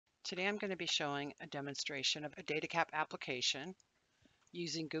Today I'm going to be showing a demonstration of a Datacap application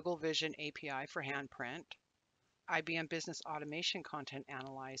using Google Vision API for handprint, IBM Business Automation Content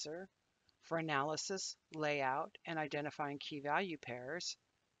Analyzer for analysis, layout, and identifying key value pairs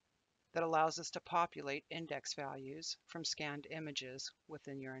that allows us to populate index values from scanned images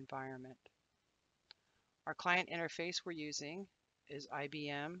within your environment. Our client interface we're using is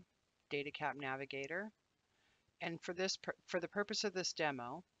IBM Datacap Navigator, and for the purpose of this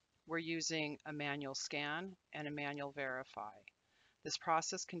demo, we're using a manual scan and a manual verify. This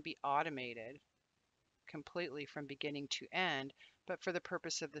process can be automated completely from beginning to end, but for the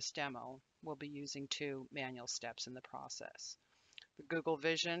purpose of this demo, we'll be using 2 manual steps in the process. The Google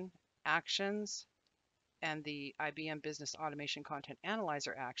Vision actions and the IBM Business Automation Content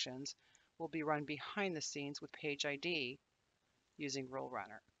Analyzer actions will be run behind the scenes with Page ID using Rule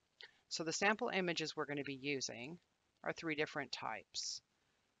Runner. So the sample images we're going to be using are 3 different types.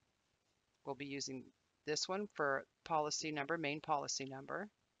 We'll be using this one for policy number, main policy number,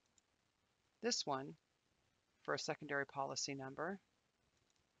 this one for a secondary policy number,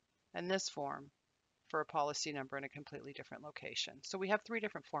 and this form for a policy number in a completely different location. So we have 3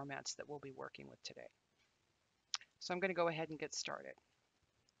 different formats that we'll be working with today. So I'm going to go ahead and get started.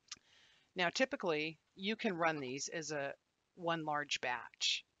 Now typically you can run these as one large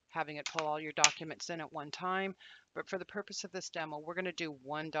batch, having it pull all your documents in at one time. But for the purpose of this demo, we're going to do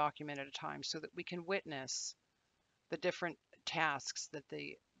one document at a time so that we can witness the different tasks that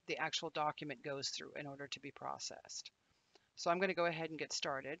the actual document goes through in order to be processed. So I'm going to go ahead and get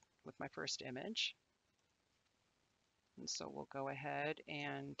started with my first image. And so we'll go ahead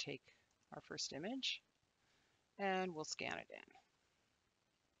and take our first image and we'll scan it in.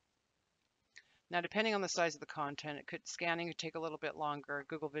 Now, depending on the size of the content, scanning could take a little bit longer.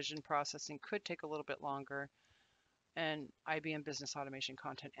 Google Vision processing could take a little bit longer. And IBM Business Automation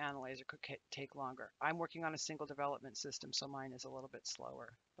Content Analyzer could take longer. I'm working on a single development system, so mine is a little bit slower.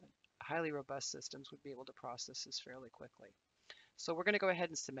 But highly robust systems would be able to process this fairly quickly. So we're going to go ahead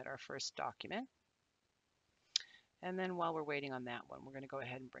and submit our first document. And then while we're waiting on that one, we're going to go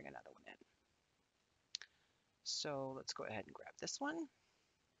ahead and bring another one in. So let's go ahead and grab this one.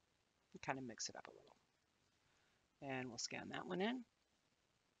 And kind of mix it up a little. And we'll scan that one in.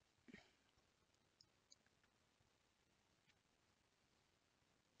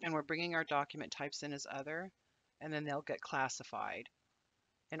 And we're bringing our document types in as other, and then they'll get classified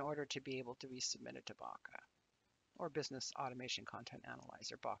in order to be able to be submitted to BACA, or Business Automation Content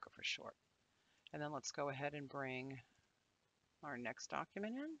Analyzer, BACA for short. And then let's go ahead and bring our next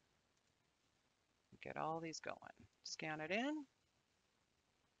document in. Get all these going. Scan it in.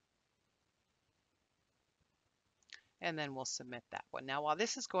 And then we'll submit that one. Now, while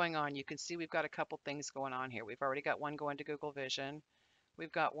this is going on, you can see we've got a couple things going on here. We've already got one going to Google Vision.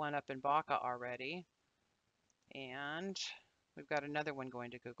 We've got one up in BACA already. And we've got another one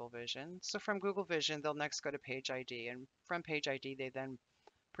going to Google Vision. So from Google Vision, they'll next go to Page ID. And from Page ID, they then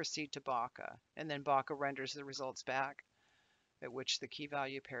proceed to BACA. And then BACA renders the results back, at which the key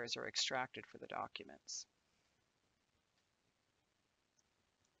value pairs are extracted for the documents.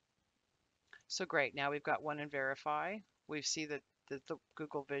 So great, now we've got one in Verify. We see that the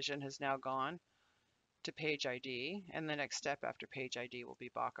Google Vision has now gone to Page ID, and the next step after Page ID will be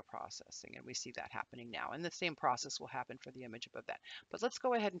BACA processing, and we see that happening now. And the same process will happen for the image above that. But let's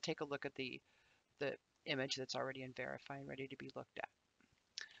go ahead and take a look at the image that's already in Verify and ready to be looked at.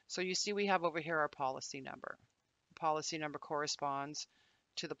 So you see we have over here our policy number. The policy number corresponds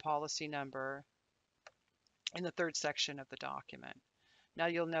to the policy number in the 3rd section of the document. Now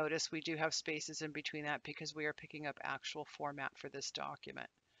you'll notice we do have spaces in between that because we are picking up actual format for this document.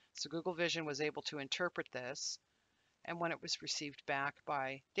 So Google Vision was able to interpret this, and when it was received back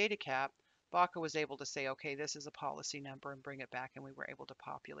by Datacap, BACA was able to say, okay, this is a policy number and bring it back, and we were able to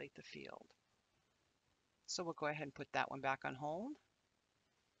populate the field. So we'll go ahead and put that one back on hold.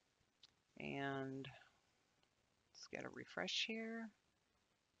 And let's get a refresh here.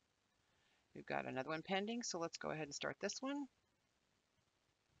 We've got another one pending, so let's go ahead and start this one.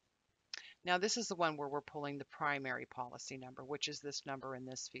 Now this is the one where we're pulling the primary policy number, which is this number in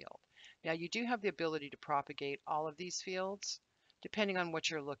this field. Now you do have the ability to propagate all of these fields, depending on what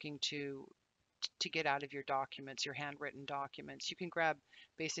you're looking to get out of your documents, your handwritten documents. You can grab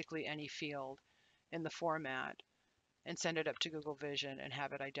basically any field in the format and send it up to Google Vision and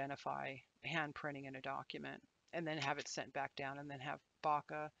have it identify handprinting in a document, and then have it sent back down, and then have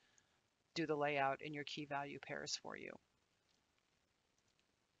BACA do the layout in your key value pairs for you.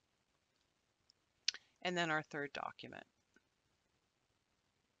 And then our third document.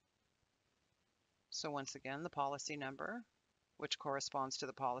 So once again, the policy number which corresponds to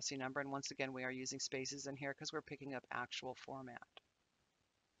the policy number. And once again, we are using spaces in here because we're picking up actual format.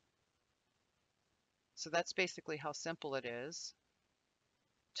 So that's basically how simple it is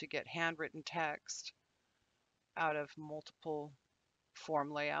to get handwritten text out of multiple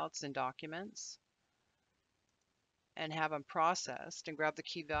form layouts and documents and have them processed, and grab the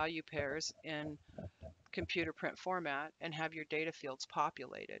key value pairs in computer print format and have your data fields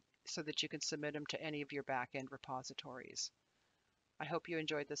populated so that you can submit them to any of your back-end repositories. I hope you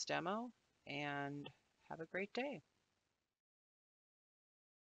enjoyed this demo and have a great day.